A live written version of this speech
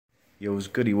Yo, what's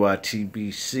good,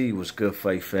 TBC? What's good,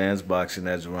 fight fans, boxing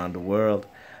heads around the world?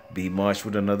 B March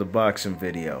with another boxing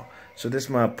video. So this is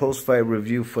my post-fight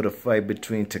review for the fight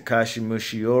between Takashi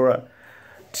Miura,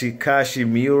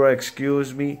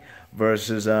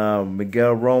 versus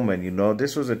Miguel Roman. You know,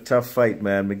 this was a tough fight,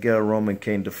 man. Miguel Roman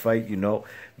came to fight, you know.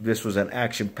 This was an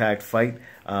action-packed fight.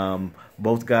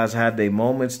 Both guys had their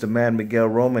moments. The man, Miguel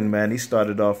Roman, man, he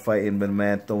started off fighting the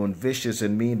man throwing vicious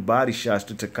and mean body shots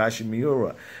to Takashi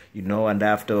Miura. You know, and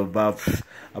after round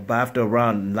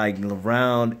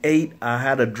 8, I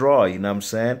had a draw, you know what I'm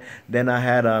saying? Then I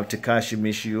had Takashi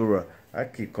Miura. I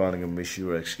keep calling him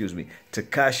Miura, excuse me.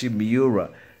 Takashi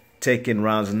Miura taking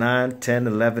rounds 9, 10,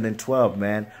 11, and 12,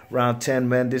 man. Round 10,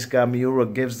 man, this guy Miura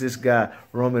gives this guy,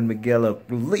 Roman Miguel, a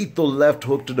lethal left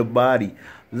hook to the body.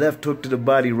 Left hook to the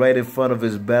body right in front of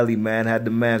his belly, man. Had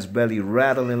the man's belly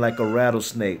rattling like a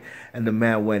rattlesnake. And the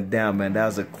man went down, man. That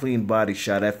was a clean body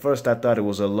shot. At first, I thought it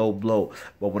was a low blow.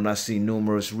 But when I see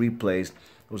numerous replays,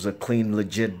 it was a clean,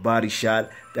 legit body shot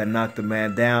that knocked the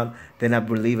man down. Then I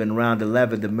believe in round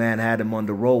 11, the man had him on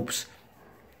the ropes.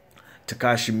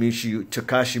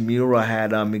 Takashi Miura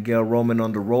had Miguel Roman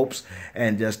on the ropes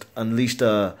and just unleashed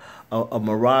a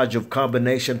mirage of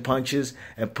combination punches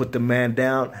and put the man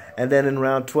down. And then in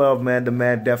round 12, man, the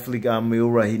man definitely got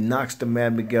Miura. He knocks the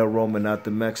man Miguel Roman out,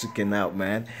 the Mexican out,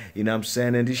 man. You know what I'm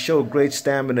saying? And he showed great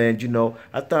stamina. And, you know,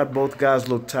 I thought both guys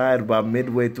looked tired about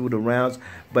midway through the rounds.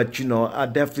 But, you know, I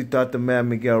definitely thought the man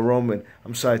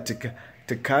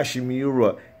Takashi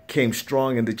Miura came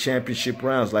strong in the championship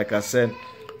rounds. Like I said,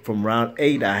 from round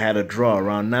 8, I had a draw.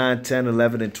 Round 9, 10,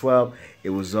 11, and 12, it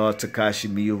was all Takashi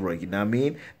Miura. You know what I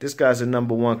mean? This guy's a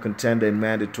 #1 contender and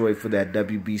mandatory for that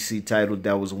WBC title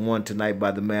that was won tonight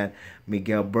by the man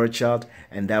Miguel Berchelt.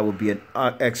 And that would be an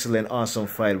excellent, awesome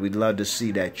fight. We'd love to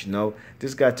see that, you know.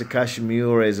 This guy Takashi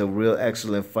Miura is a real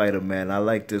excellent fighter, man. I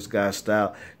like this guy's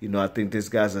style. You know, I think this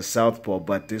guy's a southpaw,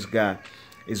 but this guy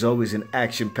is always in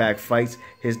action-packed fights.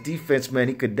 His defense, man,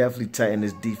 he could definitely tighten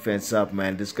his defense up,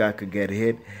 man. This guy could get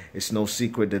hit. It's no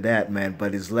secret to that, man.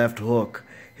 But his left hook,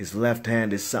 his left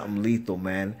hand is something lethal,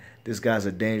 man. This guy's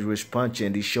a dangerous puncher,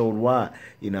 and he showed why.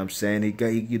 You know what I'm saying?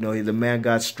 The man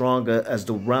got stronger as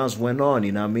the rounds went on,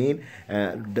 you know what I mean?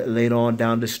 Later on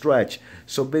down the stretch.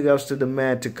 So big ups to the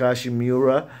man, Takashi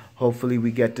Miura. Hopefully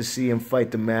we get to see him fight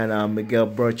the man, Miguel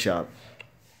Berchelt.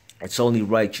 It's only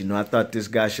right, you know. I thought this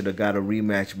guy should have got a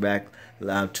rematch back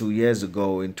 2 years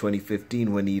ago in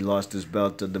 2015 when he lost his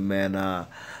belt to the man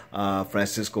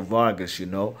Francisco Vargas, you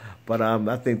know. But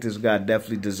I think this guy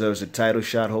definitely deserves a title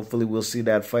shot. Hopefully we'll see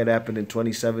that fight happen in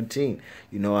 2017.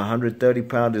 You know,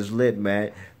 130-pound is lit,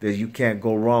 man. You can't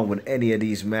go wrong with any of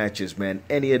these matches, man.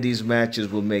 Any of these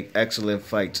matches will make excellent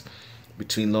fights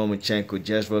between Lomachenko,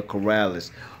 Jezreel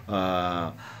Corrales,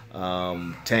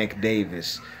 Tank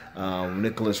Davis,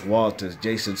 Nicholas Walters,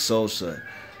 Jason Sosa,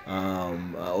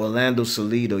 Orlando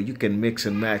Salido. You can mix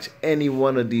and match any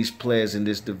one of these players in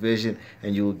this division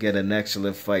and you will get an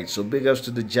excellent fight. So big ups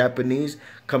to the Japanese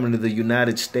coming to the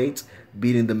United States,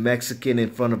 beating the Mexican in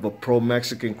front of a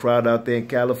pro-Mexican crowd out there in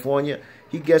California.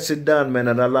 He gets it done, man,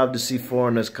 and I love to see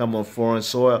foreigners come on foreign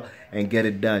soil and get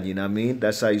it done, you know what I mean?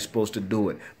 That's how you're supposed to do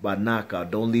it, by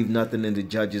knockout. Don't leave nothing in the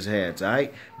judges' hands, all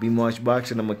right? Be March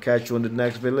Boxing. I'm going to catch you on the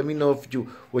next video. Let me know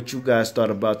what you guys thought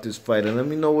about this fight, and let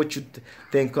me know what you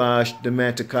think the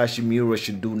man Takashi Miura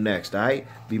should do next, all right?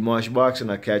 Be March Boxing.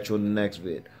 I'll catch you on the next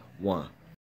vid. 1.